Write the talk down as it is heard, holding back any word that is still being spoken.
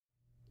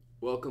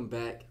Welcome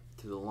back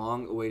to the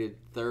long-awaited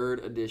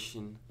third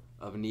edition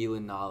of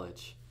Neyland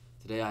Knowledge.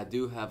 Today I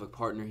do have a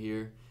partner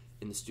here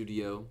in the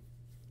studio.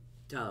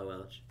 Tyler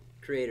Welch,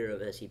 creator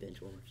of SE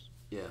Benchwarmers.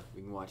 Yeah,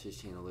 we can watch his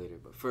channel later.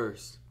 But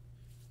first,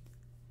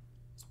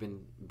 it's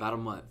been about a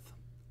month.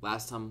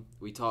 Last time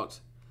we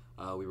talked,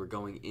 we were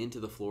going into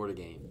the Florida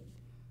game.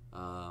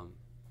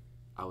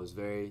 I was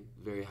very,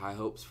 very high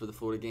hopes for the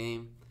Florida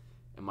game,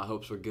 and my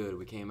hopes were good.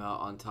 We came out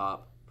on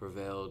top,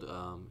 prevailed,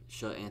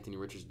 shut Anthony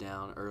Richards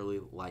down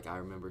early, like I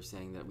remember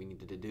saying that we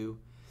needed to do.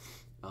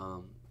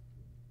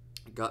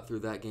 Got through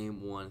that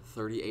game, won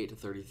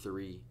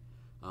 38-33,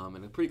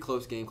 and a pretty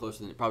close game, closer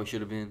than it probably should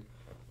have been,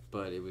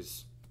 but it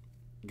was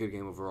a good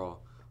game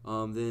overall.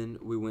 Then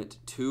we went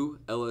to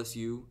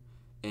LSU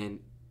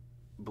and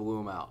blew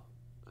them out.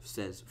 It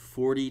says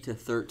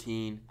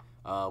 40-13.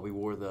 We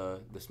wore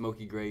the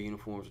smoky gray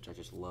uniforms, which I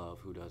just love.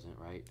 Who doesn't,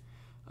 right?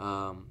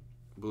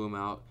 Blew them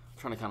out. I'm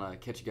trying to kind of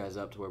catch you guys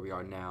up to where we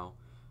are now.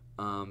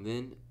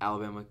 Then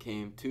Alabama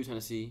came to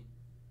Tennessee.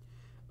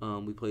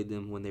 We played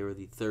them when they were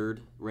the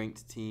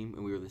third-ranked team,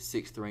 and we were the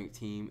sixth-ranked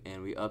team,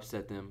 and we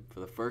upset them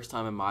for the first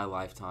time in my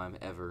lifetime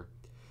ever.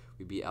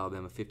 We beat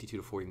Alabama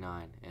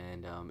 52-49,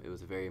 and it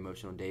was a very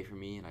emotional day for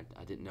me, and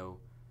I didn't know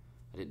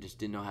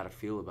how to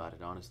feel about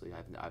it. Honestly,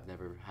 I've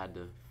never had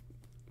to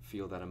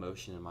feel that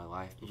emotion in my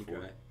life before. You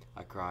cried?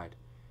 I cried.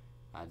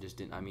 I just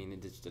didn't. I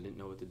didn't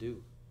know what to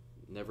do.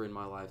 Never in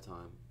my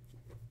lifetime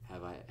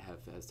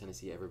has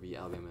Tennessee ever beat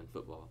Alabama in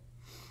football.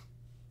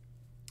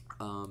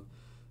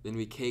 Then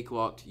we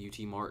cakewalked UT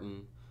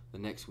Martin the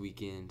next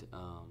weekend,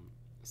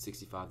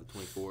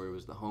 65-24. It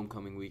was the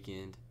homecoming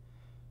weekend.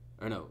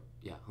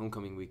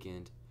 Homecoming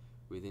weekend.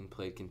 We then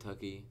played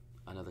Kentucky,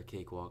 another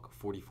cakewalk,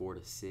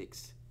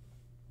 44-6.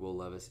 Will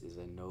Levis is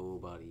a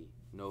nobody.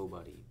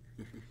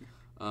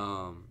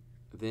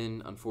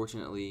 Then,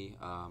 unfortunately,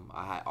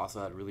 I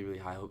also had really, really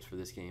high hopes for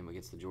this game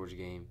against the Georgia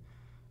game.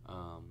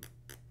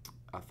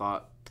 I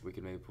thought we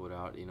could maybe pull it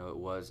out. You know, it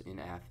was in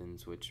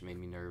Athens, which made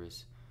me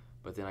nervous.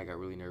 But then I got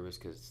really nervous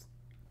because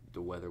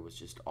the weather was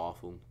just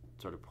awful. It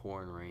started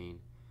pouring rain.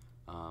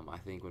 I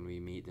think when we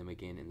meet them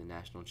again in the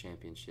national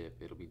championship,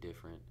 it'll be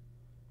different.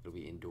 It'll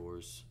be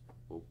indoors.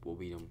 We'll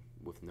beat them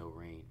with no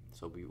rain,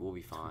 so we'll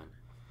be fine.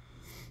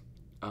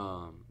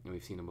 And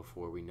we've seen him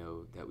before. We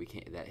know that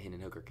that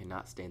Hendon Hooker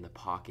cannot stay in the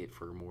pocket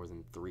for more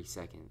than 3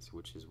 seconds,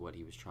 which is what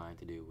he was trying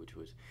to do.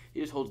 He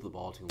just holds the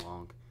ball too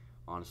long,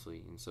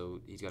 honestly, and so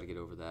he's got to get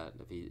over that.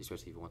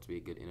 Especially if he wants to be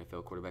a good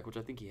NFL quarterback, which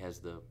I think he has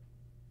the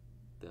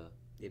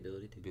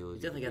ability to. Ability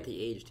He's definitely got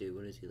the age too.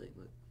 What is he like?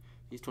 What?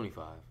 He's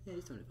 25. Yeah,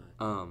 he's 25.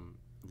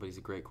 But he's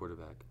a great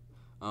quarterback.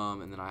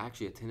 And then I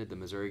actually attended the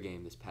Missouri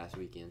game this past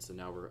weekend, so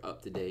now we're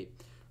up to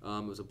date.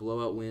 It was a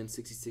blowout win,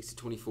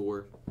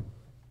 66-24.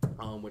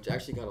 Which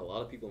actually got a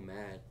lot of people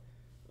mad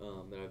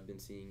that I've been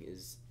seeing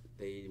is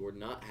they were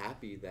not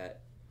happy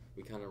that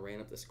we kind of ran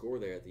up the score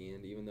there at the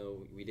end, even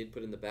though we did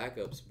put in the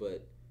backups,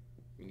 but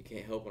you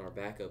can't help when our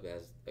backup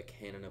has a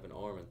cannon of an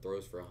arm and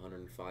throws for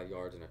 105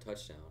 yards and a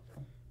touchdown.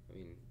 I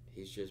mean,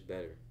 he's just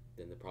better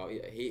than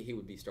he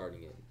would be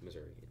starting at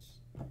Missouri.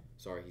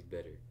 He's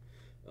better.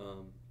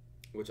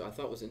 Which I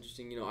thought was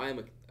interesting. You know, I am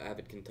an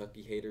avid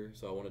Kentucky hater,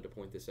 so I wanted to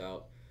point this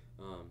out.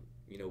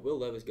 Will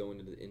Levis going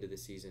into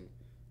this season,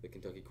 the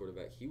Kentucky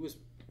quarterback, he was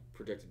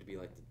projected to be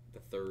like the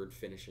third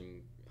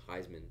finishing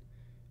Heisman,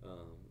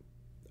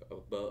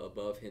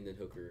 above Hendon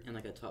Hooker. And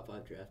like a top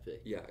 5 draft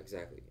pick. Yeah,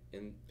 exactly.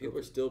 And people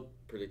are still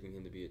predicting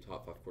him to be a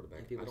top 5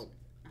 quarterback.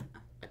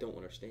 I don't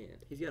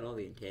understand. He's got all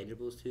the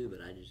intangibles too, but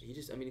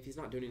if he's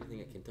not doing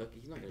anything at Kentucky,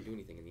 he's not going to do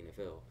anything in the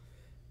NFL.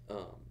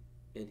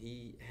 And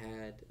he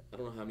had, I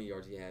don't know how many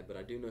yards he had, but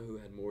I do know who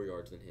had more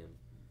yards than him.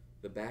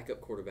 The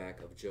backup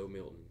quarterback of Joe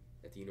Milton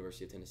at the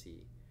University of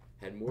Tennessee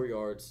had more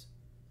yards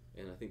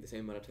and I think the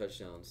same amount of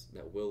touchdowns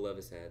that Will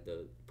Levis had,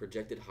 the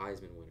projected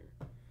Heisman winner.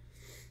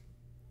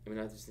 I mean,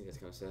 I just think that's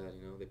kind of sad,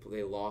 you know.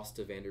 They lost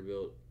to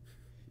Vanderbilt.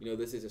 You know,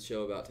 this is a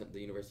show about the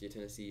University of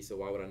Tennessee, so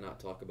why would I not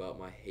talk about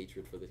my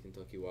hatred for the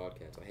Kentucky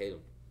Wildcats? I hate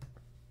them.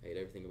 I hate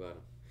everything about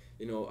them.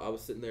 You know, I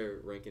was sitting there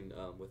ranking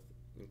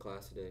in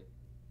class today,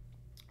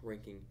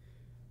 ranking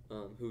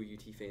who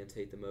UT fans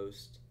hate the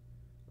most.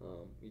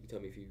 You can tell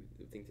me if you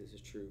think this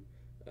is true.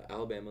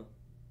 Alabama.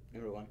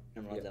 Number one.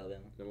 Number one's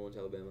Alabama. Number one's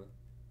Alabama.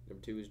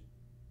 Number 2 is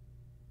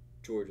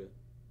Georgia.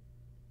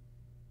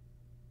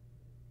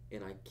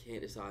 And I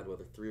can't decide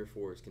whether 3 or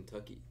 4 is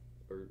Kentucky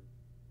or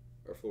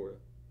Florida.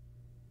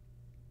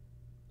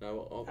 I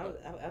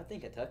would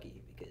think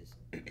Kentucky because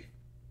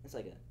it's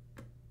like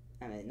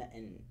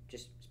and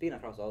just speaking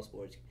across all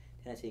sports,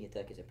 Tennessee and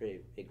Kentucky is a pretty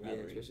big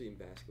rivalry. Yeah, especially in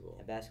basketball.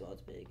 In basketball,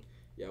 it's big.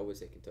 Yeah, I would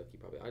say Kentucky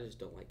probably. I just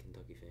don't like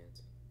Kentucky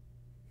fans.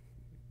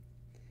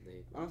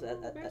 Honestly,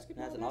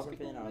 as an Auburn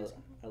fan,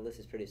 our list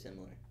is pretty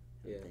similar.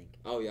 I think.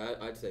 Oh yeah,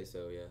 I'd say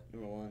so. Yeah.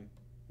 Number 1,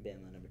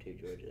 Bama. Number 2,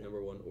 Georgia.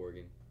 Number 1,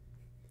 Oregon.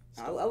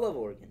 I love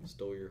Oregon.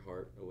 Stole your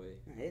heart away.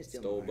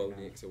 Stole Bo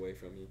Nix away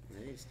from you.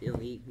 They didn't steal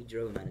me. We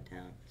drove him out of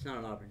town. It's not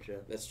an Auburn show.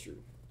 That's true.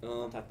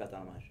 I'll talk about that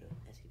on my show.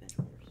 SE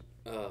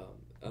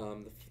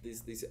Benchwarmers.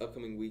 These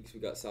upcoming weeks,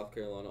 we got South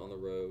Carolina on the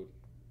road.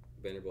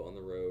 Vanderbilt on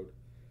the road.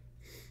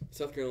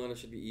 South Carolina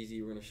should be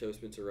easy. We're going to show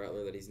Spencer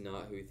Ratler that he's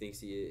not who he thinks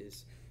he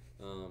is.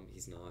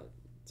 He's not.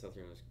 South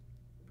Carolina's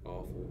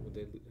awful.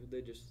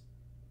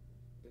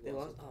 They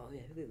lost. Oh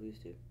yeah, who did they lose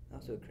to?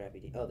 Also a crappy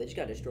team. Oh, they just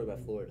got destroyed by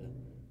Florida.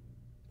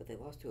 But they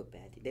lost to a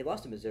bad team. They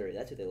lost to Missouri.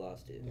 That's who they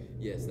lost to.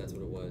 Yes, that's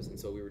what it was. And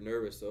so we were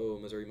nervous. Oh,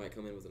 Missouri might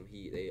come in with some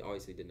heat. They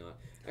obviously did not.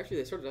 Actually,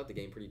 they started out the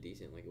game pretty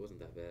decent. Like, it wasn't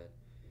that bad.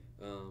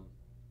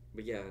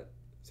 But yeah,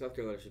 South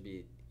Carolina should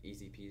be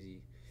easy peasy,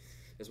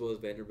 as well as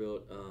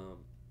Vanderbilt.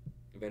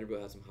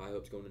 Vanderbilt has some high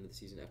hopes going into the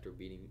season after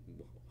beating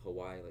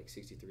Hawaii like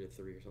 63-3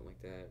 or something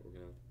like that. We're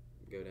gonna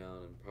go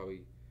down and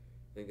probably.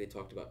 I think they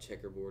talked about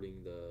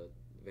checkerboarding the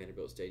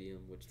Vanderbilt Stadium,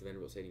 which the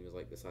Vanderbilt Stadium is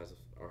like the size of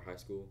our high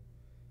school.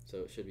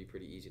 So it should be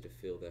pretty easy to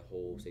fill that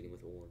whole stadium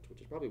with orange,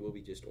 which probably will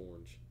be just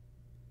orange.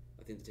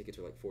 I think the tickets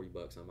are like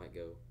 $40. I might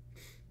go.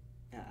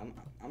 Yeah,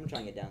 I'm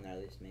trying to get down there at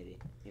least maybe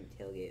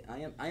tailgate.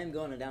 I am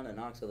going down to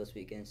Knoxville this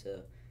weekend,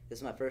 so this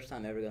is my first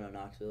time ever going to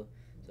Knoxville.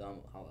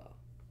 So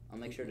I'll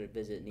make sure to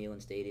visit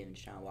Neyland Stadium and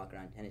just try and walk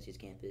around Tennessee's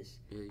campus.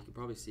 Yeah, you could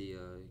probably see.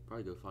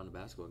 Probably go find a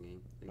basketball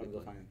game. Probably go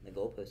find the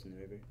goalpost in the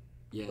river.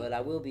 Yeah. But I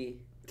will be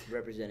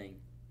representing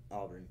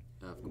Auburn.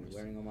 Of course.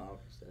 Wearing all my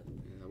Auburn stuff.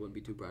 Yeah, I wouldn't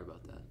be too proud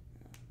about that.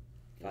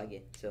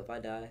 If I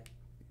die,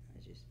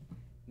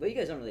 But you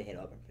guys don't really hate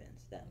Auburn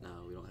fans that much.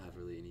 No, we don't have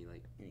really any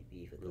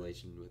beef with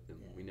relation with them.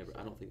 Yeah, We never.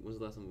 I don't think. When's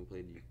the last time we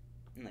played you?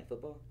 In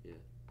football? Yeah.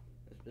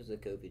 This was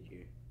the COVID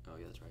year. Oh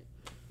yeah, that's right.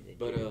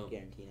 But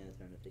Garantina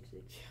throwing a pick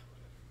six. Yeah.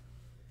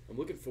 I'm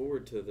looking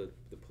forward to the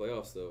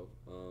playoffs though.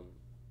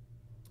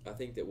 I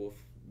think that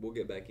we'll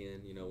get back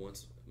in.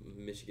 Once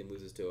Michigan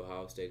loses to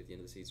Ohio State at the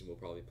end of the season, we'll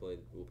probably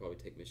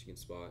take Michigan's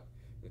spot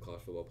in the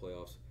college football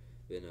playoffs.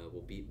 Then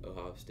we'll beat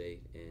Ohio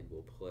State and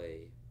we'll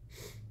play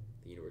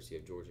the University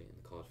of Georgia in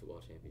the college football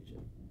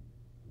championship.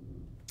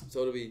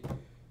 So it'll be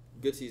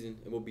a good season,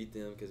 and we'll beat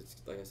them because,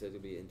 like I said,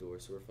 it'll be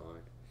indoors, so we're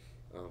fine.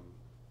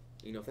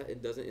 If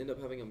that doesn't end up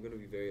happening, I'm going to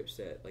be very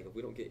upset. Like, if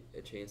we don't get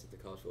a chance at the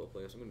college football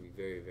playoffs, I'm going to be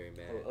very, very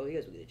mad. Oh, you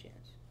guys will get a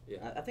chance.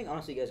 Yeah. I think,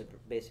 honestly, you guys are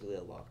basically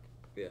a lock.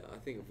 Yeah, I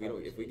think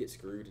if we get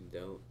screwed and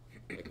don't,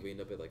 like, if we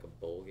end up at, like, a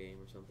bowl game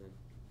or something.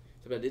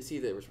 So, but I did see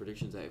there was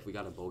predictions that if we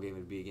got a bowl game, it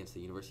would be against the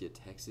University of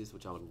Texas,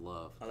 which I would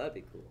love. Oh, that'd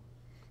be cool.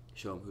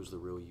 Show them who's the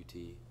real UT.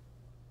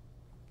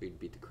 We'd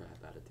beat the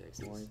crap out of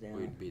Texas.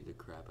 We'd beat the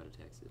crap out of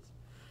Texas.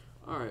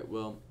 All right,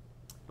 well,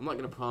 I'm not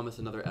going to promise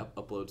another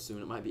upload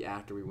soon. It might be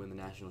after we win the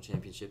national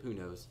championship. Who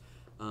knows?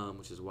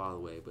 Which is a while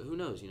away. But who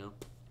knows,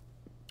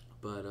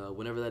 But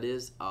whenever that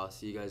is, I'll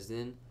see you guys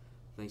then.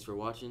 Thanks for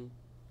watching.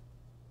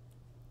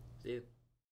 See you.